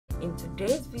In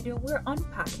today's video, we're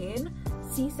unpacking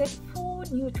CSEC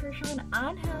Food, Nutrition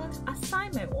and Health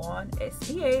Assignment 1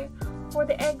 SBA for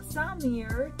the exam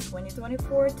year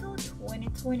 2024 to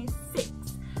 2026.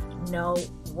 Now,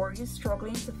 were you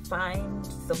struggling to find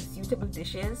some suitable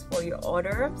dishes for your hors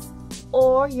d'oeuvres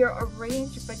or your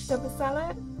arranged vegetable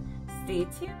salad? Stay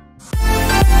tuned.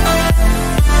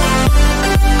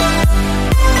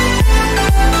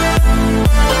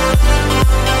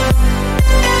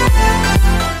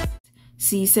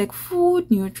 CSEC Food,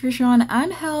 Nutrition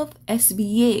and Health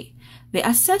SBA, the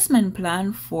assessment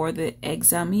plan for the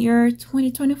exam year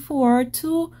 2024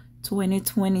 to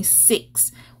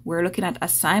 2026. We're looking at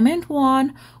assignment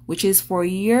 1, which is for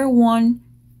year 1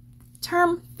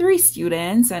 term 3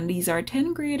 students, and these are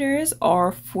 10th graders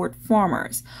or 4th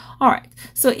formers. All right,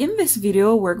 so in this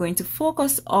video we're going to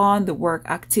focus on the work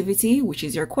activity, which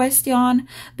is your question,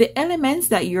 the elements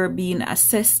that you're being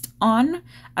assessed on,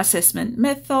 assessment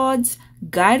methods,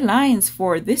 guidelines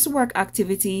for this work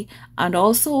activity, and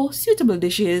also suitable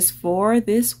dishes for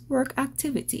this work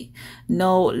activity.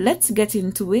 Now let's get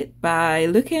into it by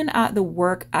looking at the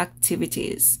work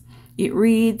activities. It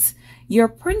reads, your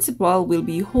principal will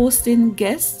be hosting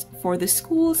guests for the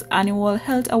school's annual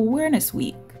Health Awareness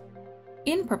Week.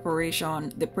 In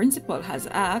preparation, the principal has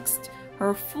asked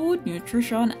her food,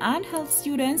 nutrition, and health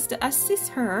students to assist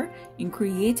her in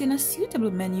creating a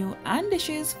suitable menu and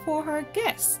dishes for her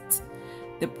guests.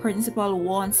 The principal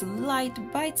wants light,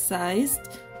 bite-sized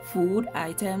food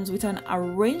items with an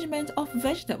arrangement of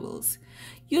vegetables.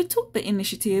 You took the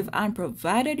initiative and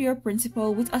provided your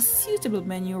principal with a suitable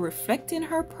menu reflecting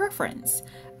her preference.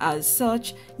 As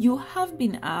such, you have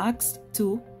been asked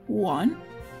to 1.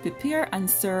 Prepare and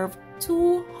serve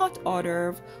 2 hot hors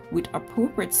d'oeuvres with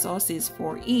appropriate sauces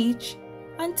for each,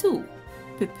 and 2.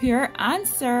 Prepare and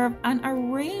serve an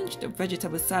arranged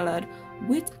vegetable salad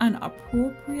with an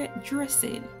appropriate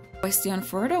dressing. Question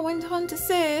further went on to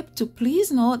say to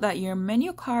please note that your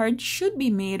menu card should be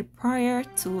made prior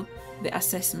to the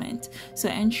assessment. So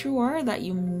ensure that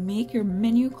you make your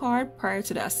menu card prior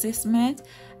to the assessment.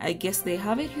 I guess they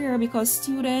have it here because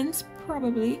students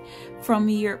probably from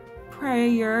prior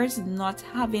years not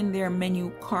having their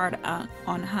menu card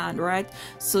on hand, right?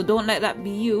 So don't let that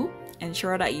be you.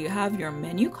 Ensure that you have your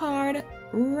menu card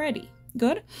ready.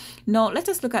 Good. Now let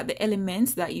us look at the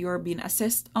elements that you're being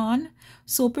assessed on.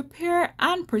 So prepare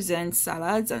and present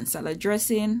salads and salad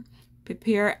dressing.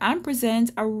 Prepare and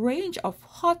present a range of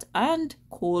hot and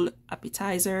cold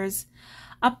appetizers.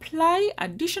 Apply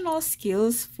additional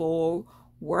skills for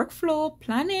workflow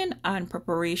planning and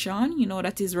preparation. You know,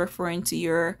 that is referring to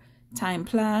your time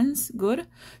plans. Good.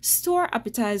 Store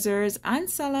appetizers and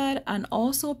salad and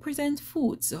also present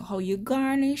food. So how you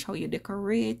garnish, how you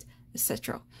decorate,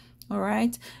 etc. All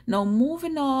right, now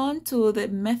moving on to the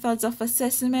methods of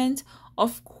assessment.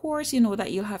 Of course, you know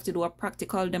that you'll have to do a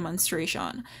practical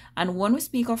demonstration. And when we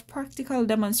speak of practical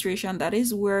demonstration, that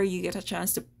is where you get a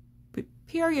chance to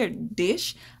prepare your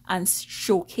dish and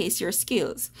showcase your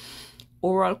skills.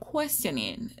 Oral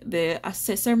questioning. The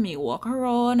assessor may walk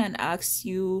around and ask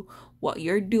you what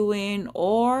you're doing,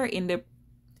 or in the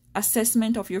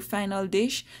assessment of your final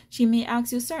dish, she may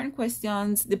ask you certain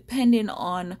questions depending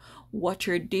on what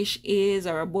your dish is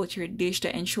or about your dish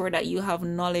to ensure that you have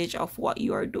knowledge of what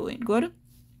you are doing. Good.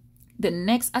 The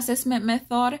next assessment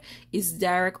method is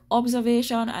direct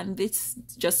observation, and this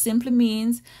just simply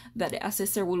means that the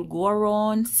assessor will go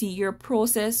around, see your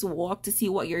process, walk to see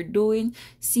what you're doing,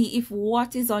 see if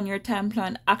what is on your time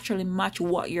plan actually match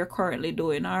what you're currently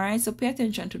doing. All right, so pay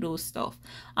attention to those stuff.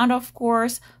 And of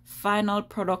course, final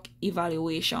product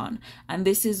evaluation, and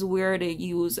this is where they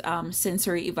use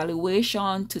sensory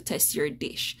evaluation to test your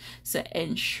dish. So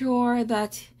ensure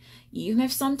that even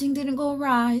if something didn't go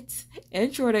right,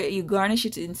 ensure that you garnish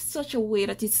it in such a way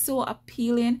that it's so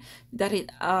appealing that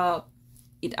it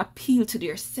appeals to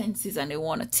their senses and they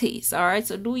want to taste. All right,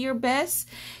 so do your best.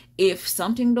 If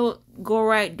something don't go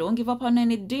right, don't give up on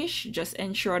any dish. Just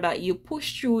ensure that you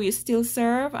push through, you still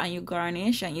serve, and you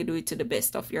garnish, and you do it to the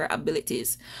best of your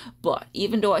abilities. But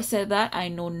even though I said that, I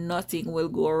know nothing will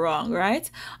go wrong, right?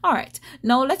 All right,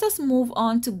 now let us move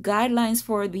on to guidelines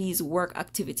for these work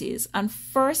activities. And the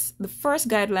first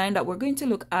guideline that we're going to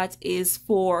look at is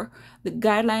for the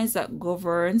guidelines that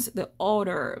governs the hors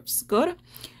d'oeuvres. Good.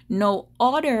 Now,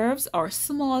 hors d'oeuvres are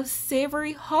small,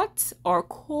 savory, hot or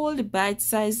cold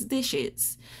bite-sized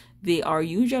dishes. They are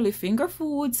usually finger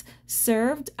foods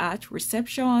served at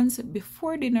receptions,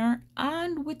 before dinner,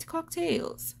 and with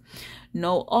cocktails.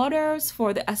 Now, hors d'oeuvres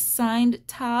for the assigned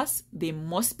task, they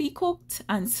must be cooked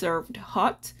and served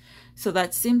hot. So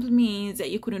that simply means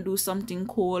that you couldn't do something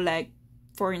cold like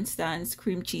for instance,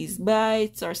 cream cheese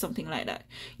bites or something like that.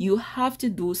 You have to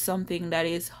do something that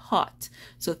is hot.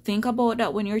 So think about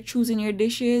that when you're choosing your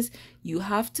dishes. You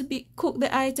have to cook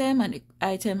the item, and the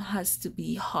item has to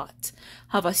be hot.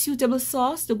 Have a suitable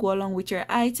sauce to go along with your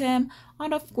item,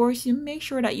 and of course, you make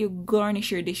sure that you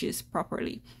garnish your dishes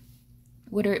properly.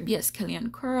 Whether it be a scallion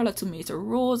curl, a tomato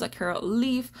rose, a carrot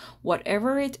leaf,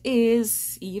 whatever it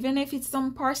is, even if it's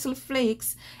some parsley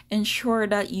flakes, ensure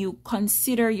that you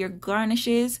consider your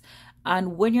garnishes.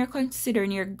 And when you're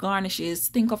considering your garnishes,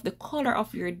 think of the color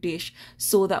of your dish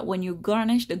so that when you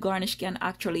garnish, the garnish can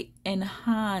actually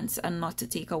enhance and not to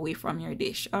take away from your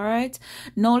dish. All right.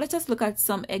 Now let us look at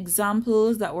some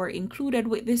examples that were included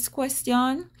with this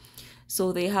question.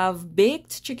 So they have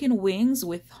baked chicken wings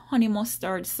with honey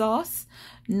mustard sauce.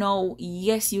 Now,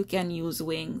 yes, you can use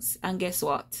wings. And guess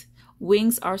what?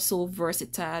 Wings are so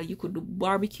versatile. You could do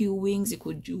barbecue wings, you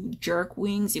could do jerk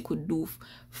wings, you could do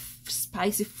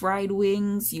spicy fried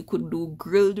wings, you could do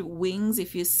grilled wings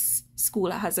if your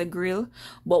school has a grill.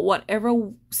 But whatever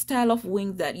style of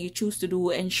wing that you choose to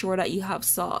do, ensure that you have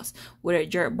sauce, whether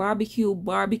jerk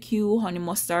barbecue, honey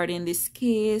mustard in this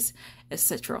case,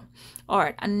 etc. All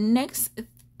right, and next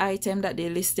item that they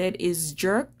listed is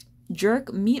jerk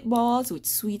meatballs with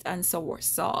sweet and sour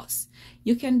sauce.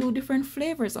 You can do different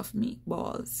flavors of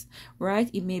meatballs, right?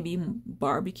 It may be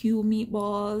barbecue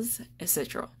meatballs,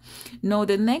 etc. Now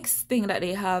the next thing that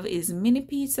they have is mini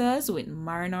pizzas with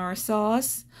marinara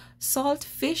sauce, salt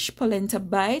fish polenta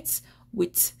bites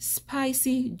with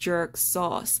spicy jerk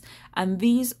sauce. And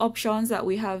these options that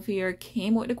we have here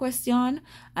came with the question,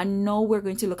 and now we're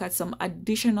going to look at some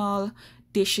additional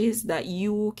dishes that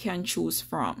you can choose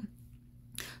from.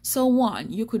 So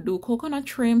one, you could do coconut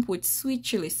shrimp with sweet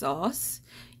chili sauce.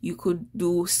 You could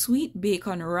do sweet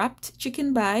bacon wrapped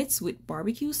chicken bites with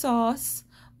barbecue sauce,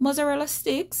 mozzarella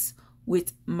sticks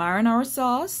with marinara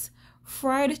sauce,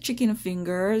 fried chicken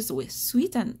fingers with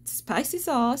sweet and spicy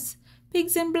sauce,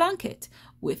 pigs in blanket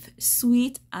with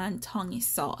sweet and tangy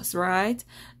sauce, right?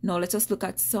 Now let us look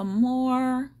at some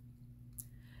more.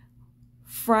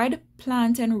 Fried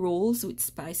plantain rolls with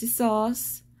spicy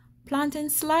sauce, plantain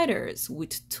sliders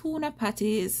with tuna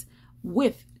patties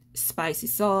with spicy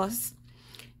sauce,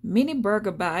 mini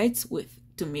burger bites with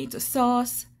tomato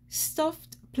sauce,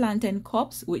 stuffed plantain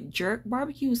cups with jerk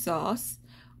barbecue sauce,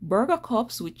 burger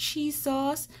cups with cheese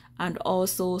sauce, and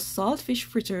also saltfish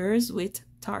fritters with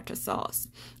tartar sauce.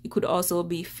 It could also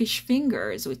be fish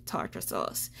fingers with tartar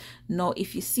sauce. Now,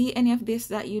 if you see any of this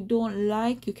that you don't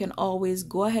like, you can always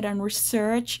go ahead and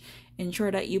research.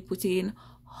 Ensure that you put in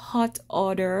hot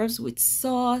orders with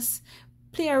sauce.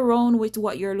 Play around with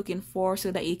what you're looking for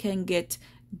so that you can get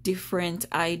different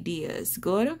ideas.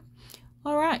 Good?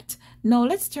 All right. Now,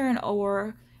 let's turn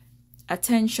our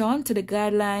attention to the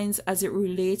guidelines as it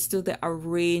relates to the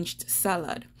arranged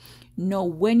salad. Now,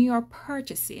 when you're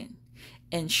purchasing,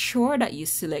 ensure that you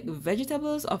select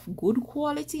vegetables of good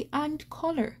quality and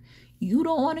color. You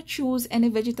don't want to choose any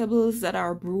vegetables that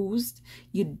are bruised.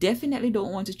 You definitely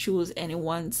don't want to choose any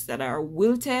ones that are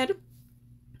wilted,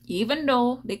 even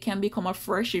though they can become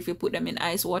fresh if you put them in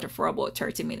ice water for about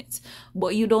 30 minutes.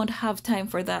 But you don't have time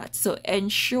for that. So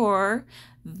ensure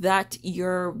that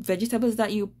your vegetables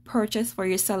that you purchase for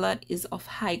your salad is of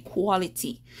high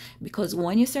quality, because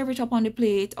when you serve it up on the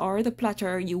plate or the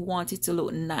platter, you want it to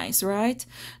look nice, right?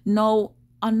 Now,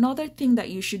 another thing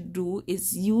that you should do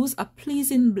is use a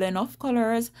pleasing blend of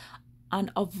colors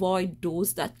and avoid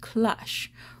those that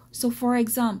clash. So for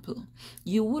example,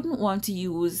 you wouldn't want to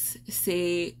use,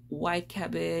 say, white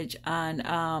cabbage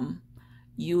and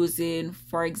using,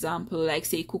 for example, like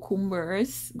say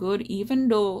cucumbers. Good, even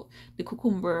though the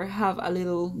cucumber have a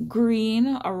little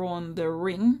green around the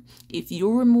ring, if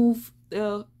you remove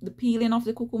the peeling of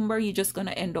the cucumber, you're just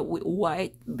gonna end up with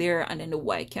white there and then the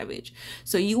white cabbage.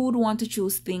 So you would want to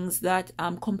choose things that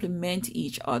complement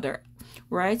each other,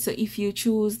 right? So if you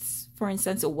choose, for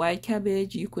instance, a white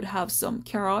cabbage, you could have some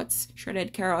carrots,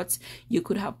 shredded carrots. You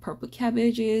could have purple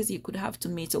cabbages. You could have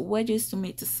tomato wedges,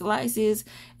 tomato slices,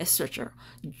 etc.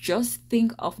 Just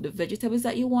think of the vegetables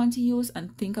that you want to use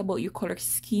and think about your color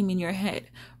scheme in your head,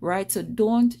 right? So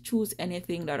don't choose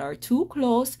anything that are too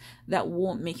close that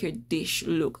won't make your dish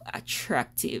look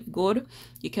attractive. Good.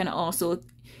 You can also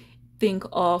think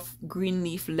of green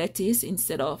leaf lettuce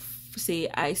instead of, say,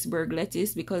 iceberg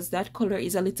lettuce, because that color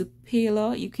is a little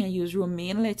paler. You can use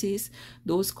romaine lettuce.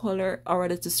 Those color are a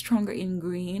little stronger in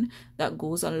green. That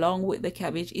goes along with the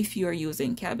cabbage if you're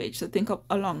using cabbage. So think of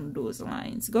along those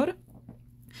lines. Good.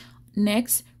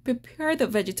 Next, prepare the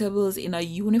vegetables in a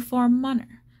uniform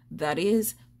manner. That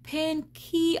is, paying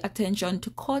key attention to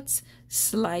cuts,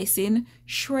 slicing,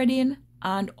 shredding,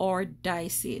 and or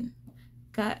dicing.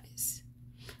 Guys,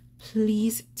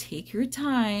 please take your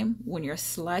time when you're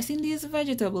slicing these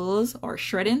vegetables or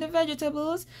shredding the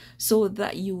vegetables so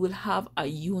that you will have a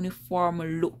uniform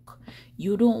look.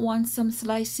 You don't want some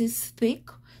slices thick,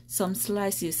 some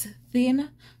slices thin,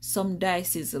 some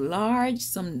dices large,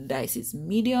 some dices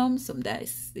medium, some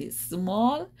dices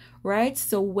small, right?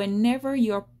 So whenever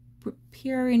you're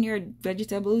preparing your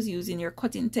vegetables using your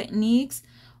cutting techniques,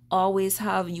 always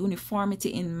have uniformity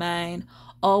in mind.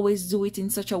 Always do it in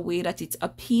such a way that it's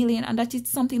appealing and that it's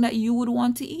something that you would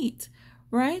want to eat,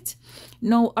 right?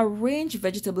 Now arrange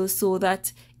vegetables so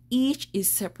that each is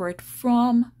separate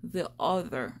from the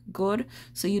other. Good.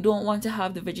 So you don't want to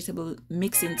have the vegetable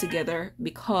mixing together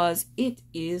because it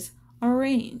is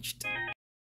arranged.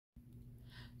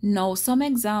 Now some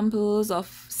examples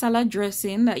of salad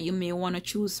dressing that you may want to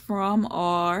choose from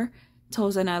are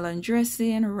Thousand Island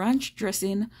dressing, ranch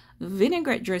dressing,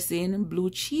 vinaigrette dressing, blue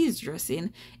cheese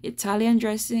dressing, Italian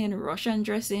dressing, Russian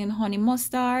dressing, honey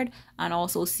mustard, and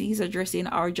also Caesar dressing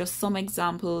are just some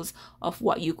examples of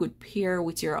what you could pair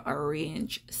with your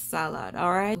arranged salad.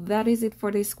 All right, that is it for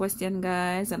this question,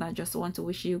 guys, and I just want to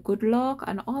wish you good luck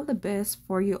and all the best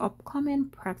for your upcoming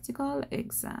practical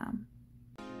exam.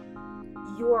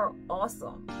 You are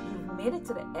awesome. You've made it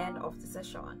to the end of the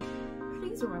session.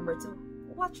 Please remember to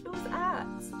watch those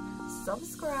ads,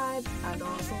 subscribe, and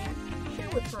also share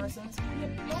with persons who you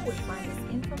know will find this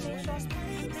information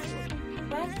useful.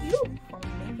 Thank you for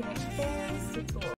making it this tutorial.